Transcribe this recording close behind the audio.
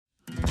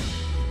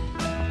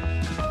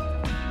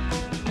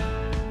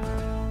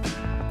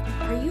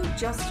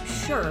just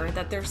sure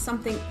that there's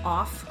something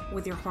off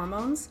with your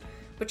hormones,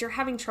 but you're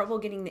having trouble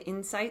getting the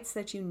insights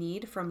that you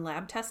need from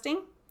lab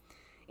testing?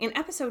 In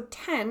episode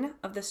 10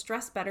 of the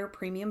Stress Better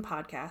Premium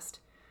podcast,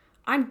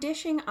 I'm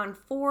dishing on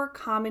 4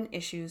 common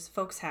issues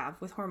folks have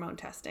with hormone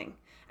testing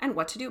and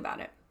what to do about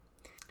it.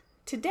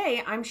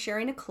 Today, I'm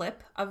sharing a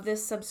clip of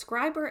this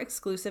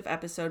subscriber-exclusive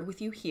episode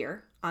with you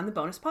here on the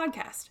bonus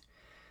podcast.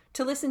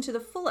 To listen to the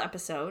full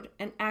episode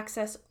and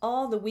access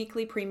all the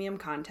weekly premium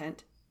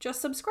content, just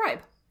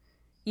subscribe.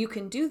 You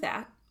can do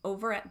that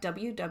over at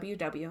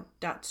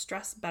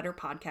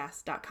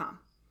www.stressbetterpodcast.com.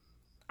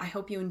 I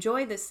hope you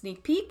enjoy this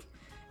sneak peek,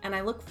 and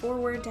I look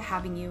forward to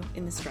having you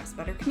in the Stress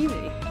Better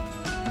community.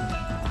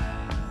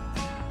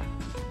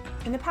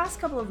 In the past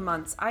couple of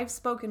months, I've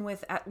spoken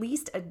with at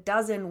least a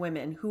dozen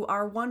women who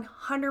are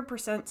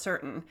 100%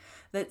 certain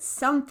that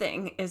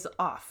something is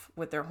off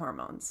with their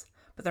hormones,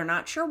 but they're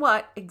not sure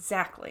what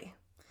exactly.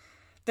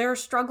 They're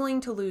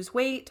struggling to lose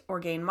weight or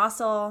gain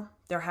muscle.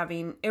 They're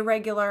having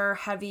irregular,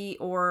 heavy,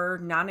 or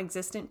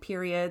non-existent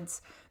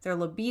periods. Their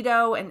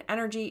libido and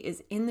energy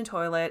is in the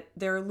toilet.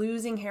 They're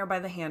losing hair by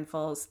the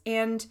handfuls.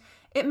 And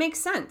it makes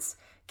sense,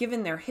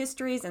 given their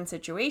histories and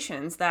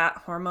situations,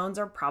 that hormones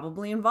are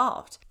probably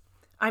involved.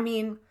 I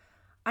mean,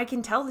 I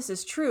can tell this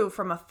is true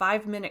from a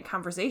 5-minute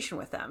conversation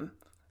with them.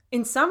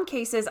 In some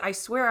cases, I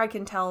swear I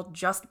can tell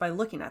just by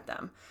looking at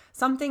them.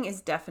 Something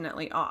is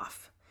definitely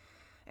off.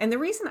 And the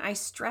reason I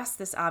stress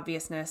this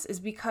obviousness is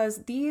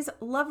because these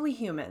lovely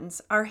humans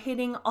are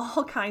hitting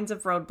all kinds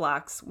of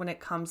roadblocks when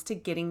it comes to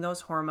getting those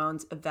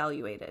hormones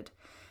evaluated.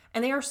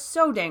 And they are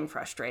so dang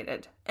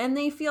frustrated, and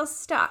they feel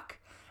stuck,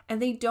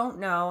 and they don't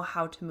know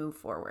how to move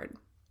forward.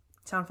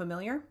 Sound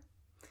familiar?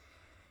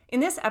 In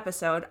this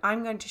episode,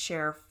 I'm going to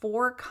share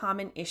 4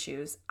 common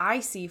issues I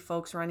see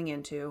folks running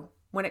into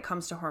when it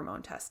comes to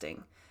hormone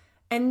testing.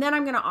 And then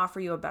I'm going to offer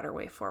you a better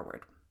way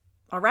forward.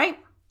 All right,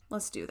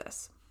 let's do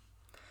this.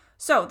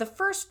 So the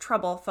first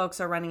trouble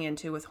folks are running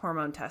into with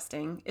hormone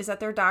testing is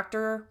that their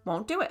doctor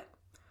won't do it.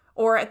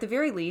 Or at the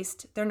very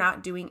least, they're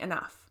not doing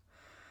enough.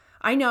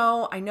 I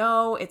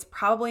know, it's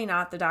probably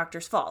not the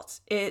doctor's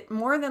fault. It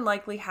more than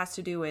likely has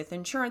to do with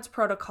insurance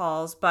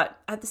protocols, but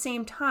at the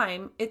same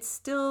time, it's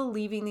still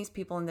leaving these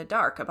people in the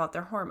dark about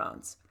their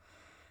hormones.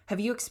 Have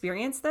you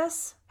experienced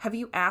this? Have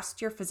you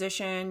asked your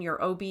physician, your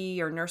OB,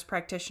 your nurse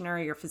practitioner,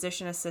 your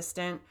physician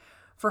assistant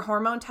for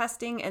hormone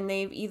testing, and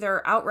they've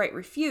either outright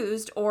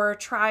refused or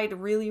tried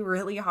really,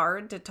 really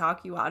hard to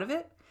talk you out of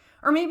it?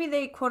 Or maybe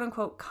they quote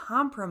unquote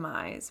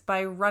compromise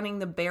by running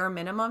the bare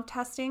minimum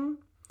testing?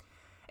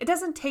 It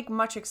doesn't take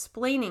much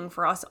explaining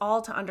for us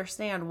all to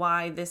understand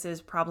why this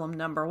is problem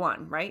number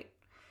 1, right?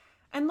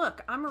 And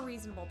look, I'm a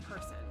reasonable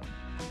person.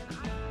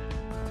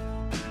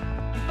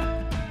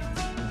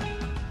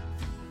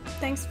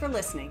 Thanks for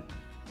listening.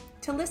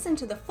 To listen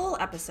to the full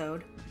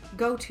episode,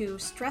 go to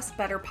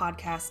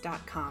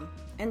stressbetterpodcast.com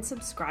and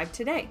subscribe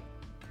today.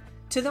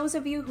 To those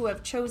of you who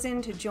have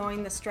chosen to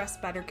join the Stress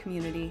Better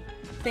community,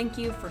 thank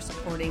you for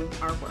supporting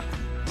our work.